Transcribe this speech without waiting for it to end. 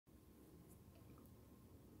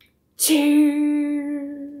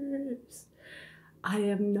Cheers! I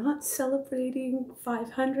am not celebrating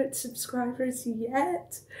 500 subscribers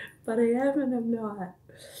yet, but I am and I'm not.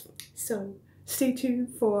 So stay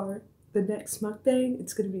tuned for the next mukbang.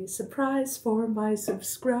 It's going to be a surprise for my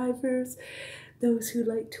subscribers. Those who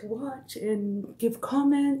like to watch and give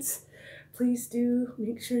comments, please do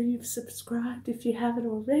make sure you've subscribed if you haven't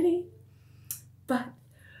already. But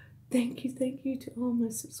thank you to all my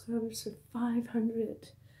subscribers for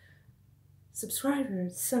 500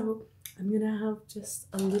 subscribers. So I'm gonna have just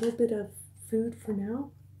a little bit of food for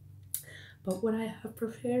now, but what I have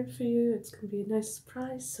prepared for you, it's gonna be a nice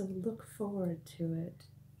surprise, so look forward to it.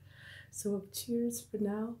 So cheers for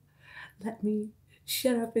now. Let me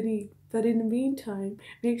shut up and eat, but in the meantime,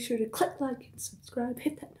 make sure to click like and subscribe,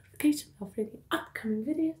 hit that notification bell for any upcoming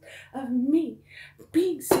videos of me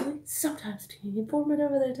being silly, sometimes being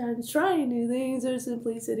informative, other times trying new things, or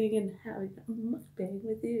simply sitting and having a mukbang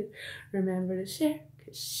with you. Remember to share,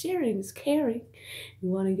 because sharing is caring. You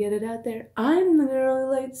want to get it out there. I'm the girl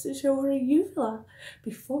who likes to show her uvula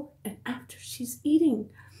before and after she's eating.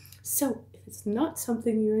 So if it's not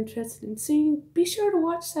something you're interested in seeing, be sure to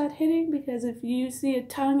watch that hitting, because if you see a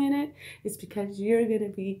tongue in it, it's because you're going to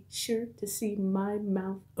be sure to see my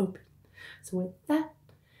mouth open. So with that,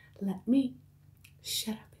 let me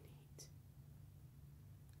shut up and eat.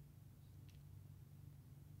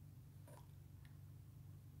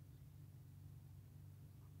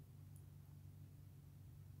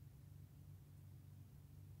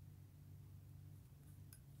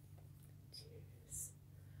 Cheers.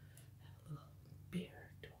 Have a little beer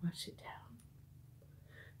to wash it down.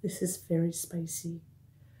 This is very spicy.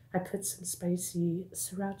 I put some spicy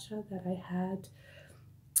sriracha that I had,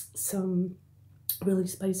 some really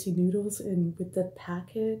spicy noodles, and with the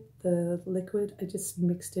packet, the liquid, I just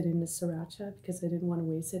mixed it into sriracha because I didn't want to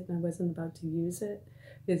waste it and I wasn't about to use it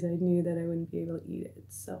because I knew that I wouldn't be able to eat it.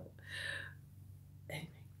 So anyway,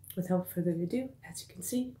 without further ado, as you can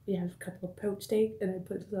see, we have a couple of poached egg and I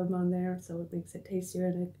put some on there so it makes it tastier,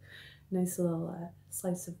 and a nice little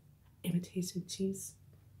slice of imitation cheese.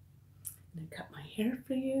 And I cut my hair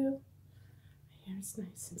for you. My hair is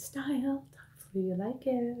nice and styled. Hopefully you like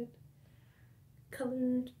it.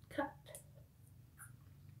 Colored cut.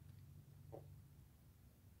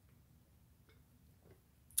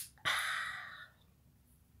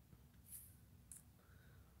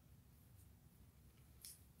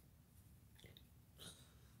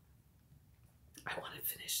 I want to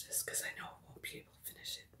finish this because I know I won't be able to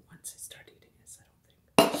finish it once I start eating this. I don't